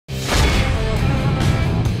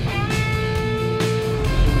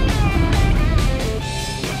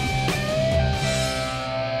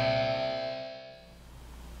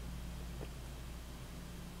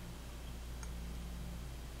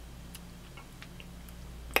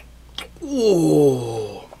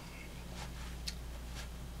Ooh.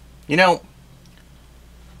 You know,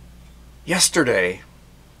 yesterday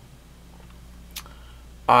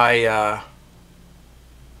I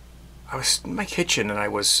was in my kitchen and I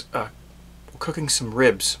was cooking some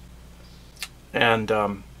ribs, and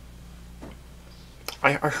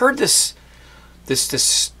I heard this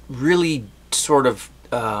really sort of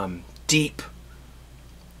deep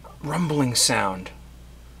rumbling sound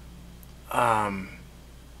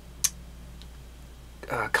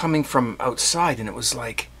coming from outside, and it was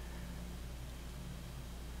like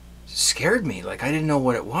scared me. Like I didn't know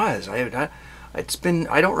what it was. I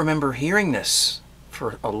don't remember hearing this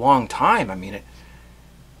for a long time. I mean,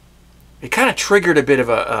 it kind of triggered a bit of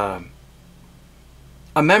a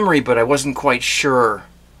memory, but I wasn't quite sure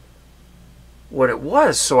what it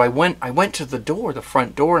was. So I went to the door, the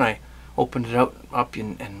front door, and I opened it up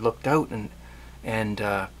and looked out, and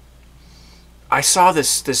I saw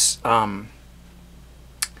this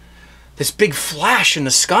big flash in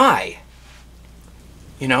the sky,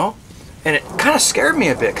 you know, and it kind of scared me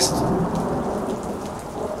a bit. 'Cause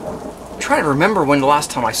I'm trying to remember when the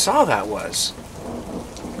last time I saw that was.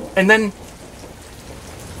 And then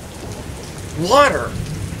water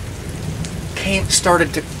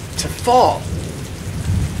started to fall,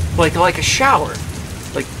 like a shower,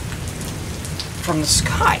 like from the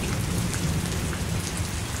sky.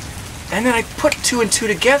 And then I put two and two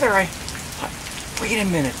together. I thought, wait a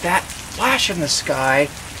minute, that flash in the sky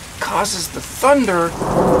causes the thunder,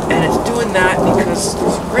 and it's doing that because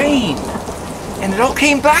there's rain. And it all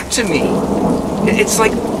came back to me. It's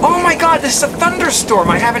like, oh my God, this is a thunderstorm.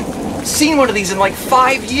 I haven't seen one of these in like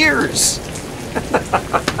 5 years.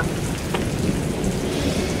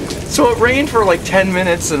 So it rained for like 10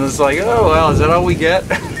 minutes, and it's like, oh well, is that all we get?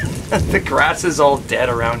 The grass is all dead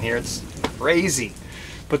around here. It's crazy.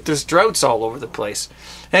 But there's droughts all over the place.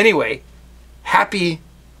 Anyway, happy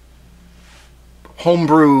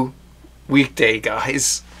homebrew weekday,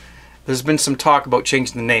 guys. There's been some talk about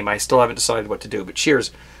changing the name. I still haven't decided what to do, but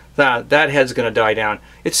cheers. That head's going to die down.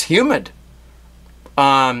 It's humid.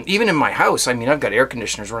 Even in my house, I mean, I've got air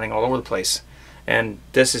conditioners running all over the place, and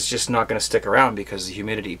this is just not going to stick around because of the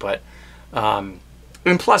humidity. But and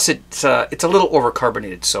plus, it's a little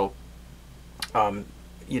overcarbonated, so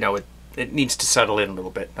you know, it needs to settle in a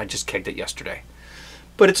little bit. I just kegged it yesterday,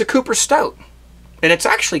 but it's a Cooper Stout, and it's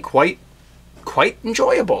actually quite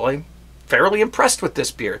enjoyable. I'm fairly impressed with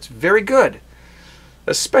this beer. It's very good,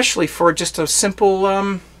 especially for just a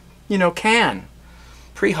simple you know, can,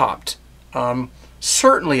 pre-hopped.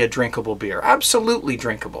 Certainly a drinkable beer, absolutely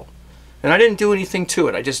drinkable. And I didn't do anything to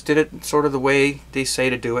it. I just did it sort of the way they say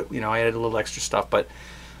to do it. You know, I added a little extra stuff, but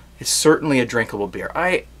it's certainly a drinkable beer.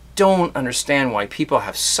 I don't understand why people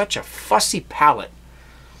have such a fussy palate.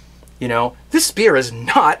 You know, this beer is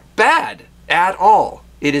not bad at all.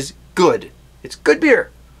 It is good. It's good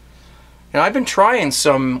beer. And I've been trying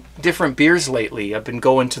some different beers lately. I've been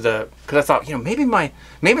going to because I thought, you know, maybe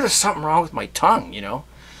there's something wrong with my tongue, you know.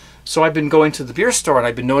 So I've been going to the beer store, and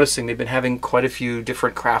I've been noticing they've been having quite a few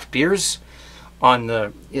different craft beers on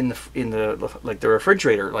in the like the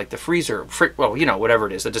refrigerator, like the freezer, well, you know, whatever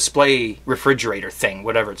it is, the display refrigerator thing,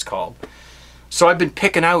 whatever it's called. So I've been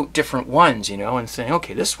picking out different ones, you know, and saying,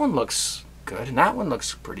 okay, this one looks good, and that one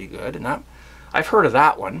looks pretty good, and that I've heard of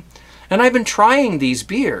that one. And I've been trying these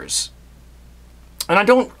beers, and I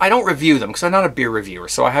don't review them because I'm not a beer reviewer.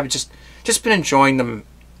 So I have just been enjoying them,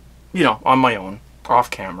 you know, on my own, off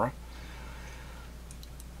camera.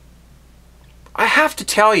 I have to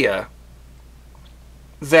tell you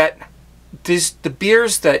that the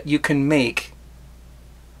beers that you can make,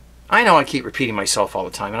 I know I keep repeating myself all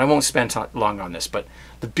the time, and I won't spend long on this, but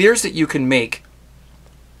the beers that you can make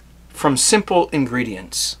from simple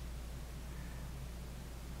ingredients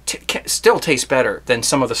still taste better than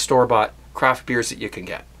some of the store-bought craft beers that you can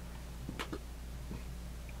get.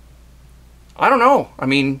 I don't know. I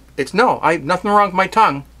mean, nothing wrong with my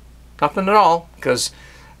tongue. Nothing at all. Because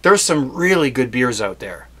there's some really good beers out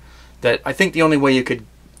there that I think the only way you could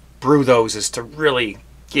brew those is to really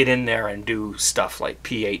get in there and do stuff like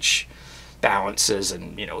pH balances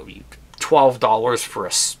and, you know, $12 for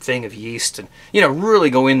a thing of yeast, and, you know, really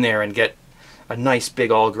go in there and get a nice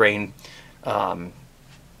big all grain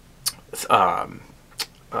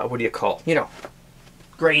what do you call, you know,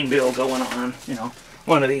 grain bill going on, you know,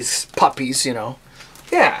 one of these puppies, you know.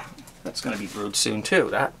 Yeah, that's going to be brewed soon too,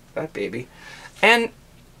 that baby.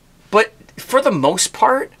 But for the most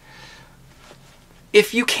part,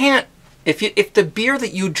 if the beer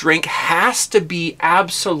that you drink has to be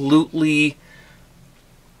absolutely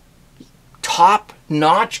top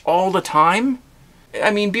notch all the time,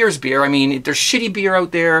 I mean, beer's beer. I mean, there's shitty beer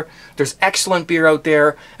out there. There's excellent beer out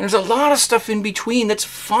there. And there's a lot of stuff in between that's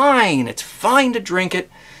fine. It's fine to drink it.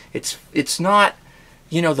 It's not,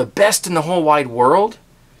 you know, the best in the whole wide world.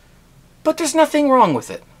 But there's nothing wrong with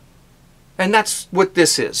it. And that's what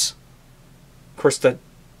this is. Of course, the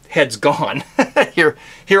head's gone.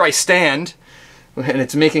 Here I stand, and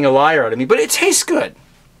it's making a liar out of me. But it tastes good.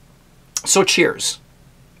 So cheers.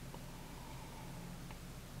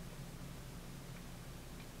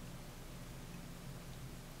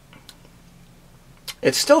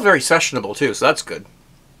 It's still very sessionable too, so that's good.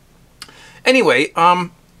 Anyway,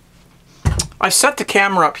 I set the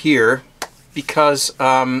camera up here because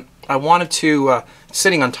I wanted to,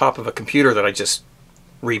 sitting on top of a computer that I just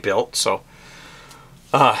rebuilt, so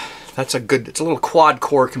that's a good, it's a little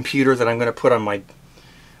quad-core computer that I'm going to put on my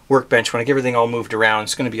workbench when I get everything all moved around.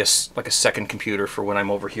 It's going to be like a second computer for when I'm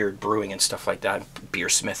over here brewing and stuff like that,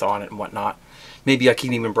 Beersmith on it and whatnot. Maybe I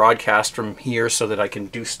can even broadcast from here so that I can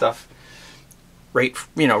do stuff right,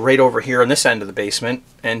 you know, right over here on this end of the basement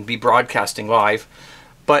and be broadcasting live.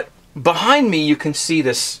 But behind me you can see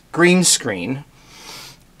this green screen,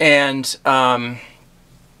 and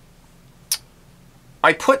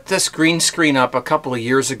I put this green screen up a couple of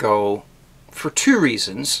years ago for two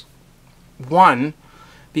reasons. One,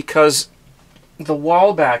 because the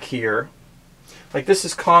wall back here, like this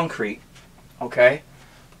is concrete, okay?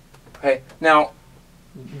 Okay, now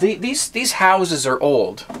these houses are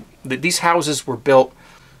old. These houses were built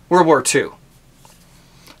World War II.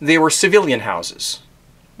 They were civilian houses.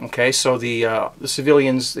 Okay, so the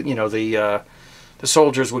civilians, you know, the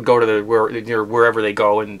soldiers would go to wherever they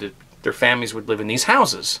go, and their families would live in these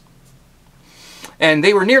houses. And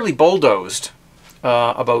they were nearly bulldozed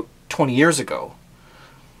about 20 years ago.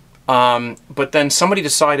 But then somebody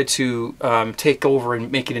decided to take over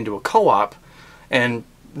and make it into a co-op and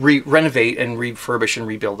renovate and refurbish and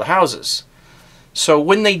rebuild the houses. So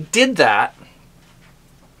when they did that,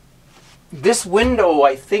 this window,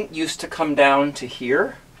 I think, used to come down to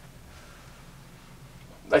here.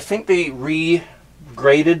 I think they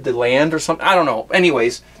regraded the land or something. I don't know.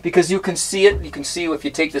 Anyways, because you can see it. You can see if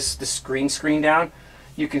you take this green screen down,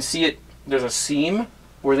 you can see it. There's a seam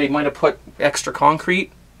where they might have put extra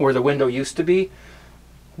concrete where the window used to be.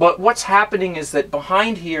 But what's happening is that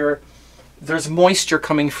behind here, there's moisture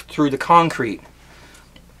coming through the concrete,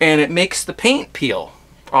 and it makes the paint peel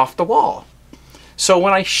off the wall. So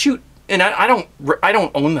when I shoot, and I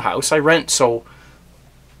don't own the house, I rent, so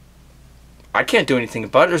I can't do anything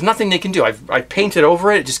about it. There's nothing they can do. I've painted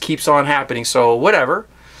over it. It just keeps on happening. So whatever.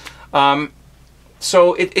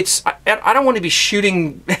 So I don't want to be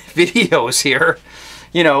shooting videos here,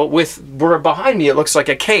 you know, with where behind me it looks like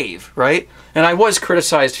a cave, right? And I was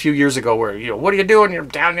criticized a few years ago where, you know, what are you doing? You're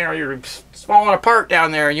down there, you're falling apart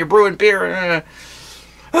down there, and you're brewing beer.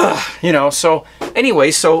 You know, so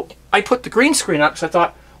anyway, so I put the green screen up because I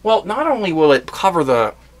thought, well, not only will it cover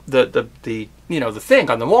the you know, the thing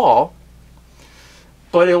on the wall,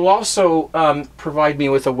 but it will also provide me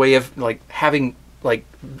with a way of like having like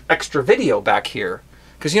extra video back here,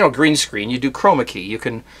 because, you know, green screen, you do chroma key, you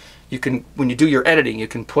can when you do your editing, you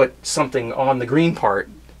can put something on the green part,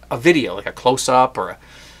 a video like a close-up or a,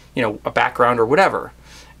 you know, a background or whatever.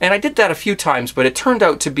 And I did that a few times, but it turned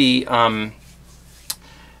out to be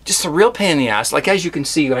just a real pain in the ass. Like, as you can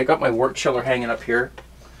see, I got my wort chiller hanging up here.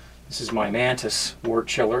 This is my Mantis wort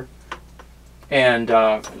chiller, and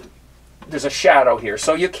there's a shadow here,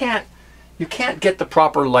 so you can't get the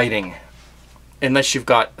proper lighting unless you've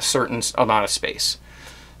got a certain amount of space.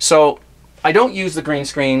 So I don't use the green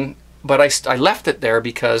screen, but I left it there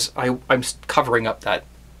because I'm covering up that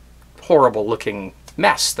horrible looking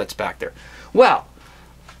mess that's back there. Well,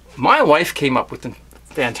 my wife came up with a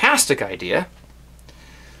fantastic idea.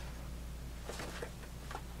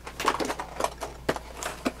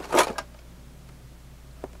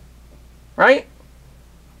 Right?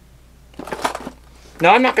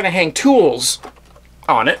 Now I'm not going to hang tools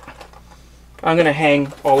on it. I'm going to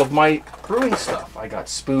hang all of my brewing stuff. I got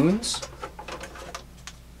spoons.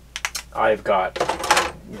 I've got,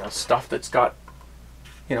 you know, stuff that's got,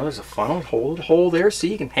 you know, there's a funnel hole there.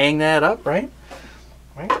 See, you can hang that up, right?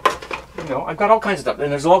 Right? You know, I've got all kinds of stuff,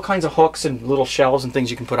 and there's all kinds of hooks and little shelves and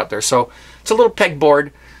things you can put up there. So it's a little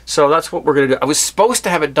pegboard. So that's what we're going to do. I was supposed to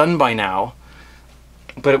have it done by now,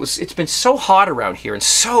 but it's been so hot around here and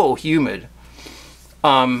so humid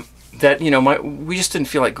that, you know, we just didn't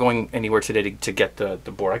feel like going anywhere today to get the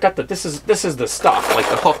board. I got this is the stuff, like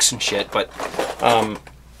the hooks and shit, but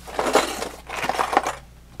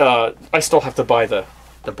I still have to buy the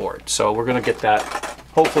board. So we're gonna get that,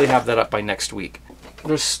 hopefully have that up by next week.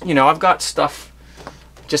 There's, you know, I've got stuff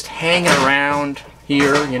just hanging around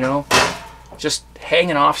here, you know, just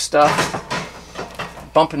hanging off stuff,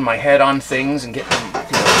 bumping my head on things and getting,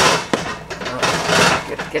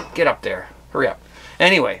 you know, get up there, hurry up.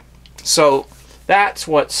 Anyway, so that's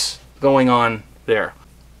what's going on there.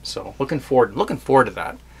 So looking forward to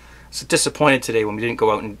that. I was disappointed today when we didn't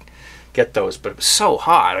go out and get those, but it was so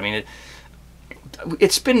hot. I mean,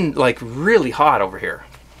 it's been like really hot over here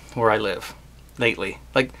where I live lately,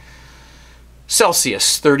 like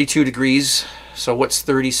Celsius, 32 degrees. So what's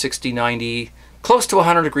 30, 60, 90, close to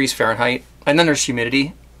 100 degrees Fahrenheit. And then there's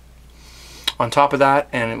humidity on top of that.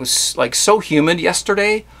 And it was like so humid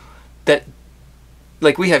yesterday that,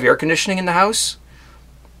 like, we have air conditioning in the house.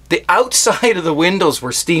 The outside of the windows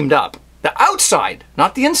were steamed up. The outside,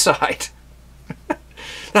 not the inside.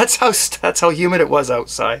 That's how humid it was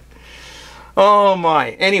outside. Oh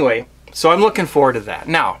my. Anyway, so I'm looking forward to that.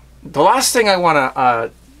 Now, the last thing I want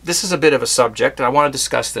to, this is a bit of a subject, and I want to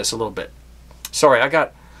discuss this a little bit. Sorry, I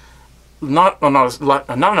got not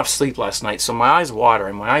enough sleep last night, so my eyes water,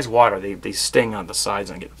 and my eyes water, they sting on the sides,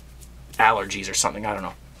 and I get allergies or something, I don't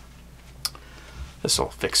know. This will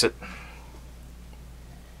fix it.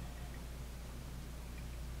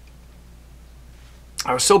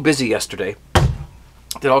 I was so busy yesterday.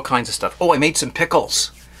 Did all kinds of stuff. Oh, I made some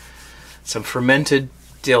pickles. Some fermented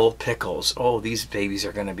dill pickles. Oh, these babies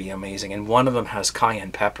are going to be amazing. And one of them has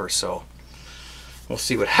cayenne pepper, so we'll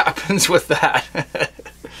see what happens with that.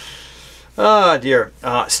 Oh, dear.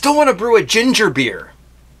 Still want to brew a ginger beer.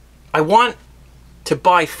 I want to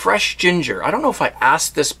buy fresh ginger. I don't know if I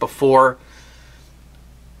asked this before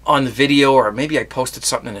on the video, or maybe I posted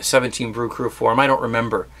something in the 17 Brew Crew forum. I don't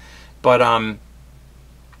remember. But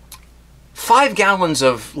 5 gallons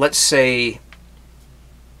of, let's say,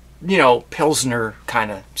 you know, Pilsner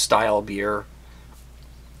kind of style beer.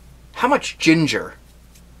 How much ginger?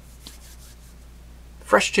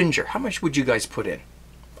 Fresh ginger. How much would you guys put in?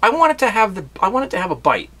 I want it to have a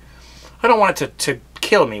bite. I don't want it to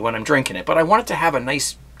kill me when I'm drinking it, but I want it to have a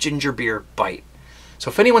nice ginger beer bite. So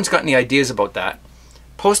if anyone's got any ideas about that,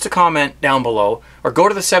 post a comment down below, or go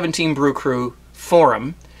to the 17 Brew Crew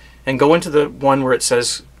forum and go into the one where it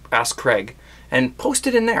says Ask Craig and post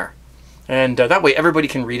it in there. And that way everybody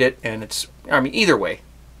can read it, and it's, I mean, either way,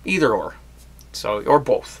 either or. So, or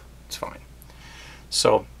both, it's fine.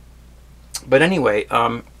 So, but anyway,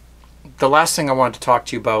 the last thing I wanted to talk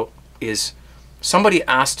to you about is somebody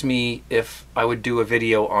asked me if I would do a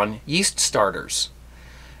video on yeast starters.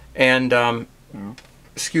 And,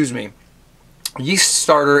 excuse me, yeast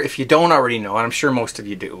starter, if you don't already know, and I'm sure most of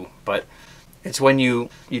you do, but it's when you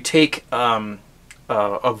take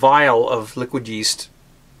a vial of liquid yeast,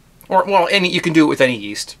 or, well, you can do it with any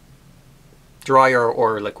yeast, dry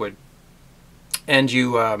or liquid, and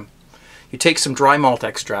you take some dry malt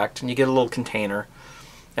extract, and you get a little container,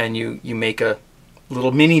 and you make a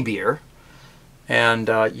little mini beer, and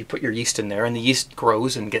you put your yeast in there, and the yeast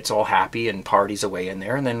grows and gets all happy and parties away in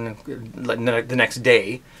there, and then the next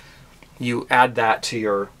day you add that to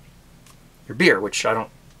your beer, which I don't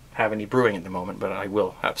have any brewing at the moment, but I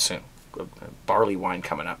will have soon. Barley wine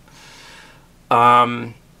coming up.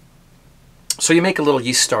 So you make a little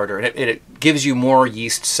yeast starter, and it gives you more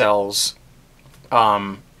yeast cells.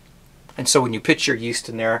 And so when you pitch your yeast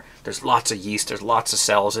in there, there's lots of yeast, there's lots of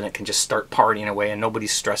cells, and it can just start partying away, and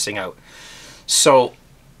nobody's stressing out. So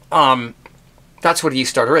that's what a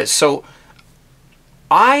yeast starter is. So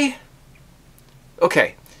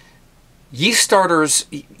okay, yeast starters,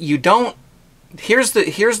 you don't, here's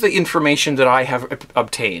the information that I have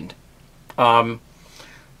obtained.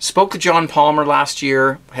 Spoke to John Palmer last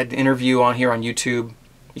year, had an interview on here on YouTube.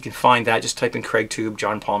 You can find that, just type in CraigTube,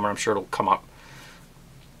 John Palmer, I'm sure it'll come up.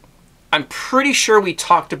 I'm pretty sure we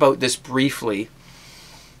talked about this briefly.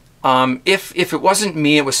 If it wasn't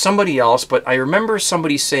me, it was somebody else, but I remember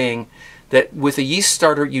somebody saying that with a yeast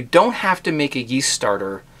starter, you don't have to make a yeast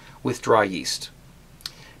starter with dry yeast,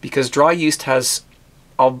 because dry yeast has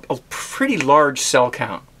a pretty large cell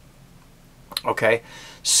count. Okay,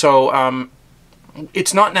 so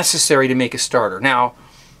it's not necessary to make a starter. Now,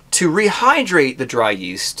 to rehydrate the dry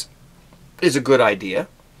yeast is a good idea.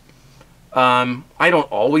 I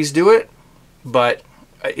don't always do it, but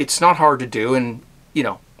it's not hard to do, and you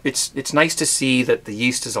know, it's nice to see that the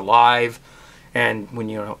yeast is alive, and when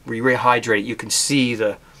you rehydrate it, you can see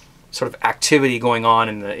the sort of activity going on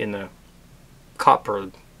in the cup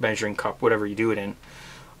or measuring cup, whatever you do it in.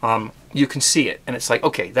 You can see it, and it's like,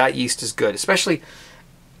 okay, that yeast is good. Especially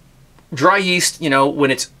dry yeast, you know,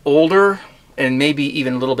 when it's older and maybe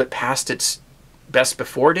even a little bit past its best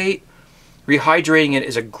before date, rehydrating it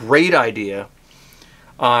is a great idea.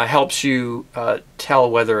 Helps you tell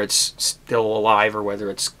whether it's still alive or whether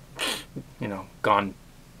it's, you know, gone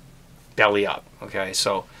belly up. Okay,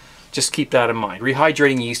 so just keep that in mind.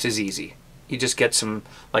 Rehydrating yeast is easy. You just get some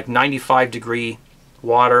like 95-degree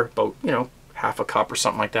water, about, you know, half a cup or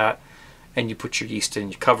something like that, and you put your yeast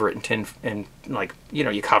in. You cover it in tin, and like, you know,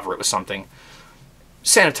 you cover it with something.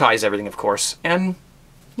 Sanitize everything, of course, and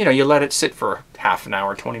you know, you let it sit for half an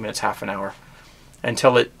hour, 20 minutes, half an hour,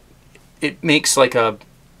 until it makes like a,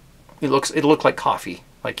 it'll look like coffee,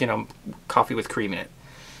 like, you know, coffee with cream in it,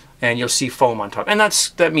 and you'll see foam on top, and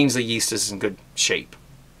that means the yeast is in good shape.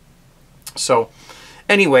 So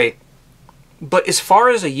anyway, but as far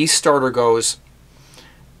as a yeast starter goes,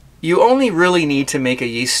 you only really need to make a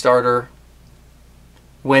yeast starter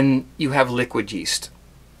when you have liquid yeast,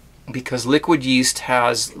 because liquid yeast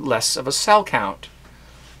has less of a cell count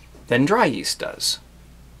than dry yeast does.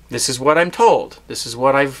 This is what I'm told. This is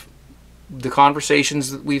what the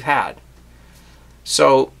conversations that we've had.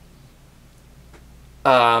 So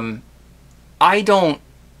I don't,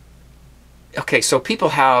 okay, so people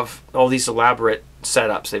have all these elaborate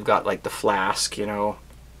setups. They've got like the flask, you know,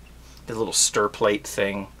 the little stir plate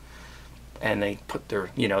thing, and they put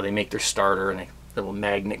their, you know, they make their starter, and a little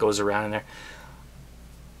magnet goes around in there.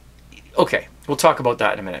 Okay, we'll talk about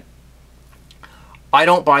that in a minute. I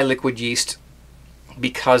don't buy liquid yeast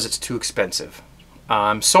because it's too expensive.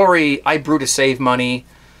 Sorry, I brew to save money,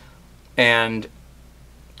 and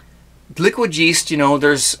liquid yeast, you know,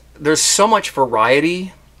 there's so much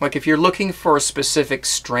variety. Like if you're looking for a specific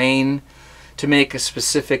strain to make a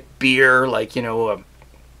specific beer, like, you know,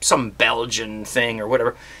 some Belgian thing or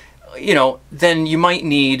whatever, you know, then you might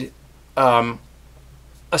need a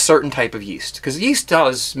certain type of yeast, because yeast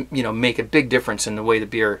does, you know, make a big difference in the way the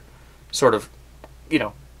beer sort of, you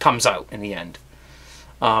know, comes out in the end.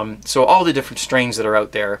 So all the different strains that are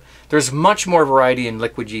out there, there's much more variety in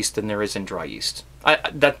liquid yeast than there is in dry yeast.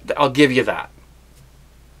 I'll give you that.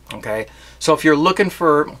 Okay, so if you're looking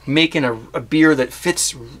for making a beer that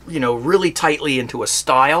fits, you know, really tightly into a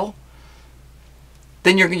style,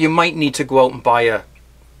 then you might need to go out and buy a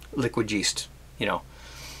liquid yeast. You know,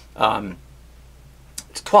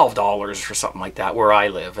 it's $12 or something like that where I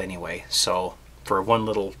live anyway. So for one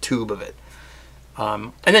little tube of it,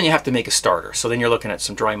 and then you have to make a starter. So then you're looking at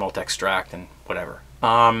some dry malt extract and whatever.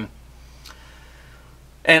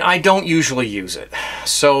 And I don't usually use it,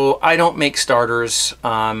 so I don't make starters.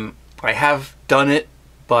 I have done it,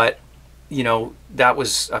 but you know, that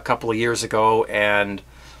was a couple of years ago, and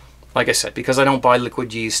like I said, because I don't buy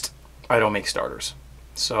liquid yeast, I don't make starters.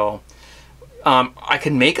 So I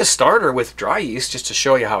can make a starter with dry yeast just to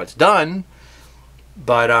show you how it's done,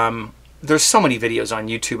 but there's so many videos on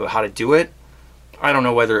YouTube of how to do it. I don't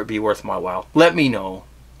know whether it'd be worth my while. Let me know,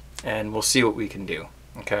 and we'll see what we can do.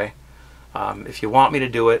 Okay. If you want me to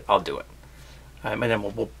do it, I'll do it, and then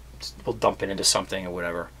we'll dump it into something or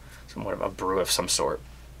whatever, a brew of some sort.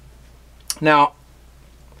 Now,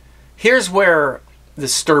 here's where the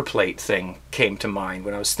stir plate thing came to mind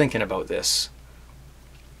when I was thinking about this.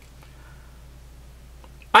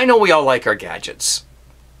 I know we all like our gadgets,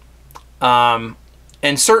 and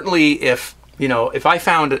certainly if, you know, if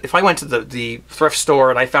I went to the thrift store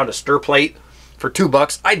and I found a stir plate for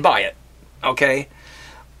 $2, I'd buy it. Okay,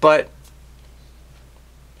 but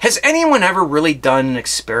has anyone ever really done an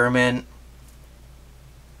experiment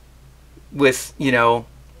with, you know,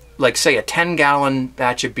 like say a 10-gallon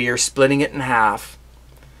batch of beer, splitting it in half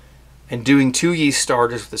and doing 2 yeast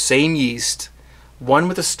starters with the same yeast, one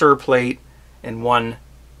with a stir plate and one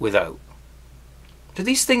without? Do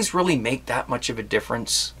these things really make that much of a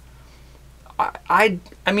difference? I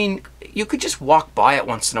mean, you could just walk by it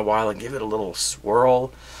once in a while and give it a little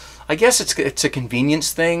swirl. I guess it's a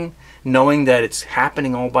convenience thing, knowing that it's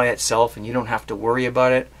happening all by itself and you don't have to worry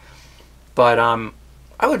about it. But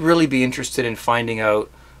I would really be interested in finding out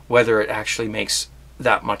whether it actually makes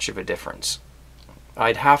that much of a difference.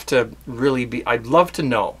 I'd love to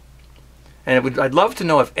know. And I'd love to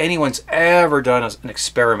know if anyone's ever done an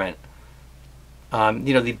experiment.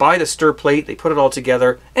 You know, they buy the stir plate, they put it all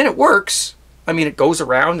together, and it works. I mean, it goes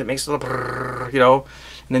around, it makes a little brrr, you know,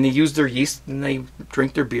 and then they use their yeast and they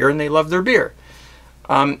drink their beer and they love their beer.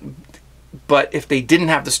 But if they didn't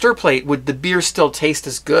have the stir plate, would the beer still taste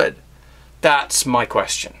as good? That's my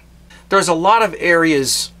question. There's a lot of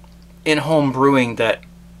areas in home brewing that,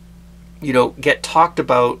 you know, get talked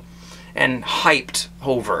about and hyped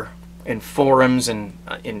over in forums and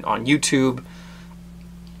on YouTube.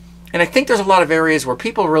 And I think there's a lot of areas where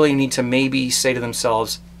people really need to maybe say to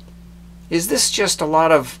themselves, is this just a lot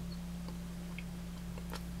of,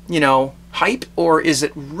 you know, hype, or is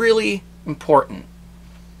it really important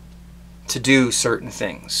to do certain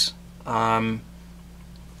things.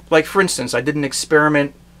 Like for instance, I did an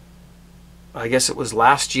experiment, I guess it was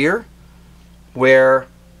last year, where,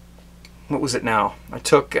 what was it now? I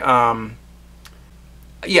took, yeah,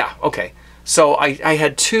 okay. So I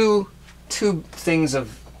had two things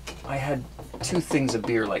of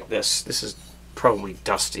beer like this. This is probably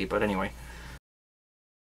dusty, but anyway.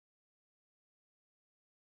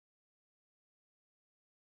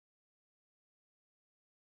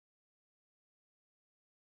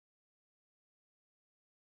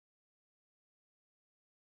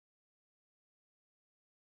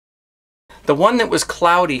 The one that was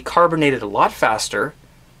cloudy carbonated a lot faster,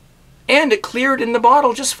 and it cleared in the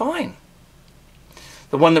bottle just fine.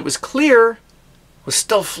 The one that was clear was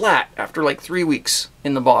still flat after like 3 weeks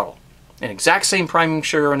in the bottle. And exact same priming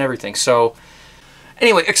sugar and everything. So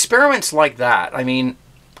anyway, experiments like that, I mean,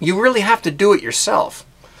 you really have to do it yourself.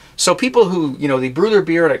 So people who, you know, they brew their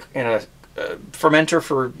beer in a fermenter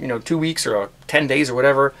for, you know, 2 weeks or 10 days or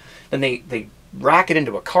whatever, then they rack it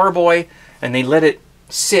into a carboy and they let it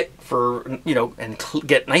sit for, you know, and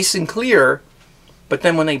get nice and clear. But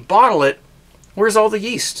then when they bottle it, where's all the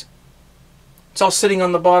yeast? It's all sitting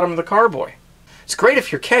on the bottom of the carboy. It's great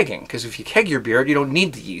if you're kegging, because if you keg your beer, you don't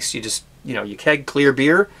need the yeast. You just, you know, you keg clear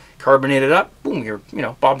beer, carbonate it up, boom, you're, you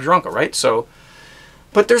know, Bob's your uncle, right? So,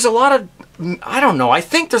 but there's a lot of, I don't know, I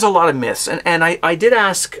think there's a lot of myths. And I did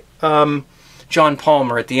ask John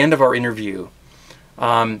Palmer at the end of our interview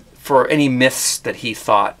for any myths that he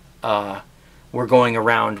thought were going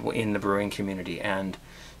around in the brewing community. And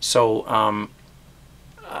so,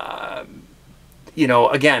 you know,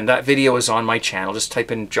 again, that video is on my channel. Just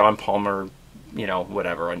type in John Palmer, you know,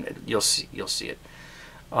 whatever, and you'll see it.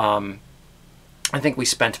 I think we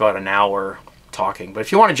spent about an hour talking, but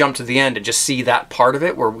if you want to jump to the end and just see that part of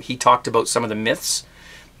it where he talked about some of the myths,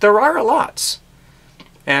 there are a lot.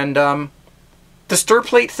 And the stir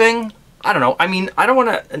plate thing, I don't know. I mean, I don't want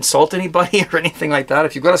to insult anybody or anything like that.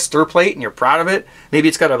 If you've got a stir plate and you're proud of it, maybe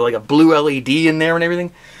it's got like a blue LED in there and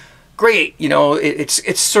everything, great. You know, it's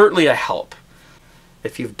certainly a help.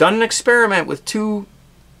 If you've done an experiment with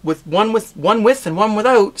one with and one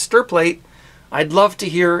without stir plate, I'd love to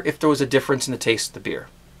hear if there was a difference in the taste of the beer.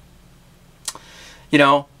 You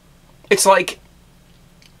know, it's like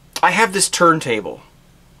I have this turntable.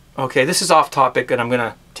 Okay, this is off topic, and I'm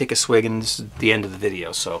gonna take a swig, and this is the end of the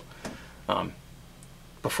video. So,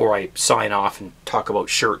 before I sign off and talk about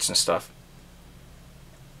shirts and stuff.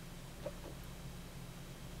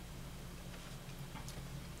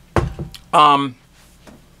 I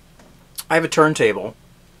have a turntable.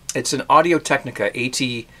 It's an Audio-Technica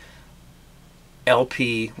AT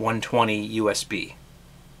LP120 USB.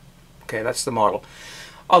 Okay, that's the model.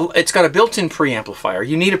 It's got a built-in preamplifier.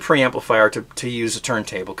 You need a preamplifier to use a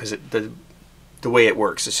turntable because the way it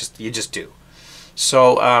works, it's just, you just do.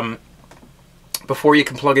 So before you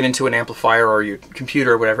can plug it into an amplifier or your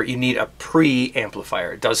computer or whatever, you need a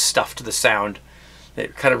preamplifier. It does stuff to the sound.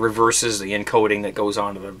 It kind of reverses the encoding that goes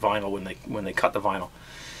onto the vinyl when they cut the vinyl.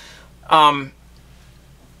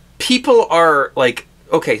 People are like,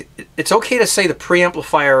 okay, it's okay to say the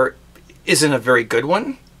preamplifier isn't a very good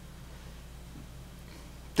one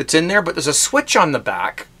that's in there, but there's a switch on the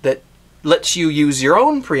back that lets you use your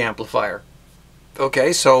own preamplifier.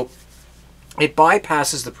 Okay, so it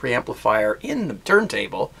bypasses the preamplifier in the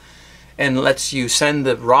turntable and lets you send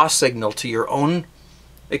the raw signal to your own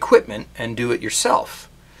equipment and do it yourself.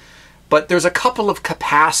 But there's a couple of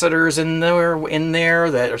capacitors in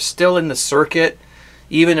there that are still in the circuit.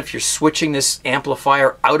 Even if you're switching this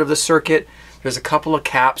amplifier out of the circuit, there's a couple of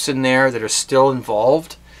caps in there that are still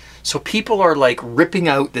involved. So people are like ripping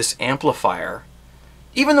out this amplifier,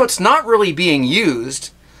 even though it's not really being used,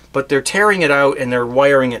 but they're tearing it out and they're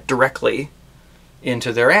wiring it directly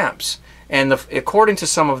into their amps. And according to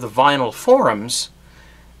some of the vinyl forums,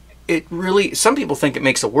 some people think it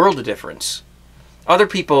makes a world of difference. Other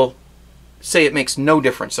people say it makes no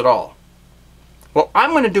difference at all. Well, I'm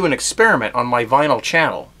going to do an experiment on my vinyl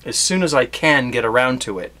channel as soon as I can get around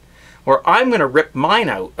to it, where I'm going to rip mine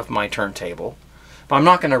out of my turntable. But I'm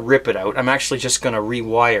not going to rip it out. I'm actually just going to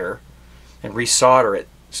rewire and resolder it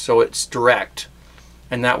so it's direct.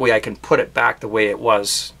 And that way I can put it back the way it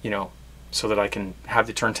was, you know, so that I can have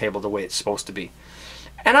the turntable the way it's supposed to be.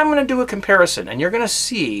 And I'm going to do a comparison, and you're going to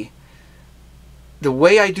see the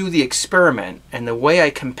way I do the experiment and the way I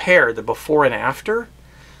compare the before and after.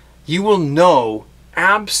 You will know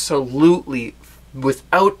absolutely,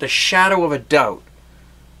 without the shadow of a doubt,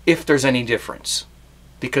 if there's any difference.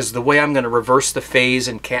 Because the way I'm going to reverse the phase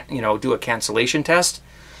and do a cancellation test,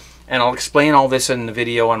 and I'll explain all this in the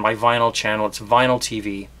video on my vinyl channel. It's Vinyl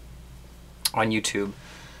TV on YouTube.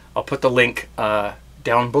 I'll put the link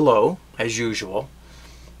down below, as usual.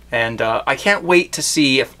 And I can't wait to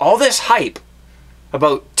see if all this hype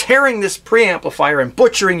about tearing this preamplifier and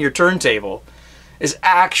butchering your turntable is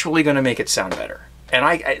actually going to make it sound better. And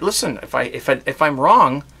I listen, if I'm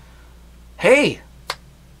wrong, hey,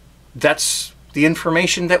 that's the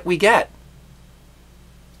information that we get.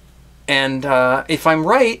 And if I'm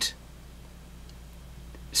right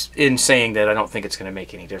in saying that I don't think it's going to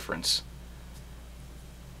make any difference,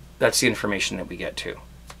 that's the information that we get too.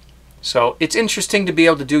 So it's interesting to be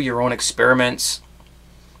able to do your own experiments.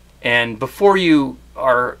 And before you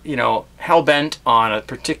are, you know, hell-bent on a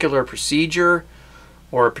particular procedure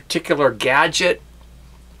or a particular gadget,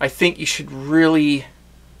 I think you should really,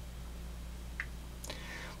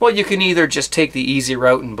 well, you can either just take the easy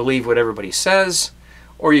route and believe what everybody says,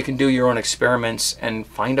 or you can do your own experiments and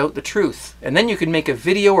find out the truth. And then you can make a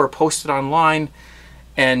video or post it online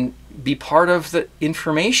and be part of the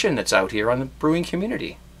information that's out here on the brewing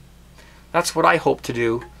community. That's what I hope to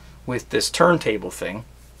do with this turntable thing.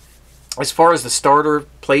 As far as the starter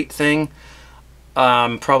plate thing,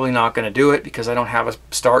 I'm probably not going to do it because I don't have a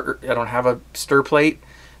stir plate,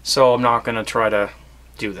 so I'm not going to try to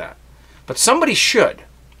do that. But somebody should.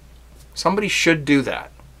 Somebody should do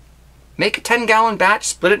that. Make a 10-gallon batch,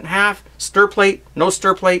 split it in half, stir plate, no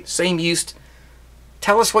stir plate, same yeast.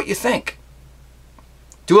 Tell us what you think.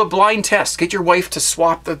 Do a blind test. Get your wife to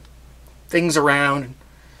swap the things around and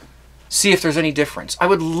see if there's any difference. I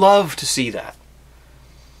would love to see that.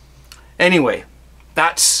 Anyway,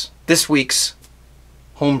 that's this week's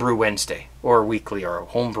Homebrew Wednesday, or weekly, or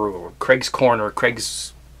Homebrew, or Craig's Corner, or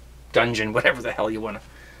Craig's Dungeon, whatever the hell you want to,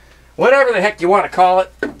 whatever the heck you want to call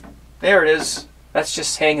it. There it is. That's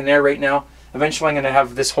just hanging there right now. Eventually I'm going to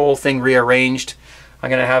have this whole thing rearranged. I'm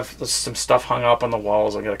going to have some stuff hung up on the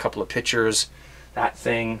walls. I'll get a couple of pictures, that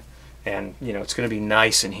thing, and you know, it's going to be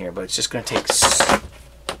nice in here, but it's just going to take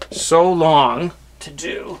so long to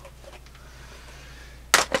do.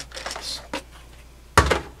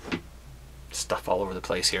 Stuff all over the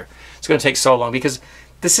place here. It's going to take so long because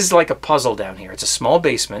this is like a puzzle down here. It's a small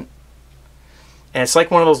basement, and it's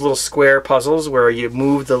like one of those little square puzzles where you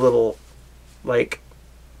move the little like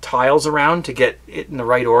tiles around to get it in the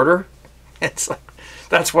right order. It's like,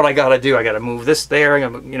 that's what I got to do. I got to move this there.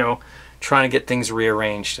 I'm, you know, trying to get things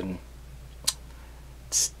rearranged, and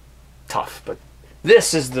it's tough, but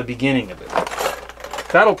this is the beginning of it.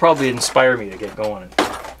 That'll probably inspire me to get going and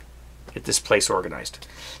get this place organized.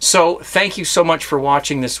 So thank you so much for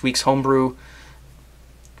watching this week's Homebrew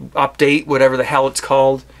update, whatever the hell it's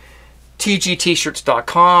called.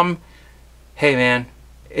 tgtshirts.com. Hey man,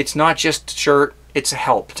 it's not just a shirt, it's a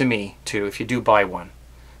help to me too if you do buy one.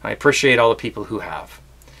 I appreciate all the people who have.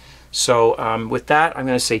 So with that, I'm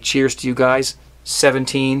going to say cheers to you guys.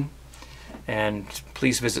 17, and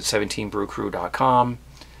please visit 17brewcrew.com.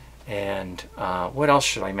 And what else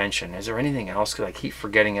should I mention? Is there anything else? Because I keep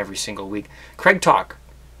forgetting every single week. Craig Talk.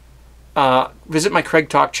 Visit my Craig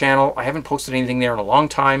Talk channel. I haven't posted anything there in a long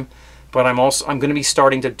time, but I'm going to be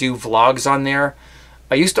starting to do vlogs on there.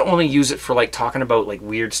 I used to only use it for like talking about like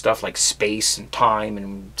weird stuff like space and time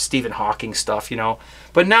and Stephen Hawking stuff, you know.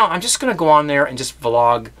 But now I'm just going to go on there and just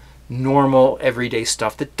vlog normal everyday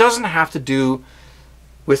stuff that doesn't have to do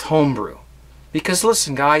with homebrew. Because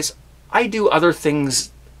listen guys, I do other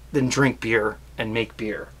things than drink beer and make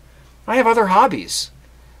beer. I have other hobbies,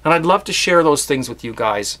 and I'd love to share those things with you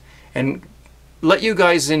guys and let you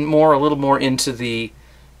guys in a little more into the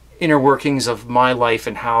inner workings of my life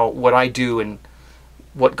and what I do and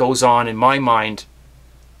what goes on in my mind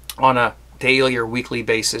on a daily or weekly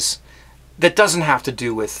basis that doesn't have to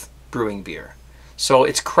do with brewing beer. So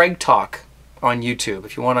it's Craig Talk on YouTube.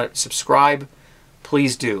 If you want to subscribe,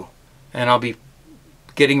 please do. And I'll be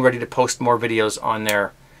getting ready to post more videos on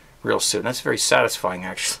there real soon. That's very satisfying,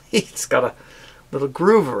 actually. It's got a little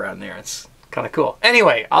groove around there. It's kind of cool.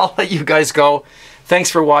 Anyway, I'll let you guys go.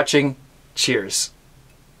 Thanks for watching. Cheers.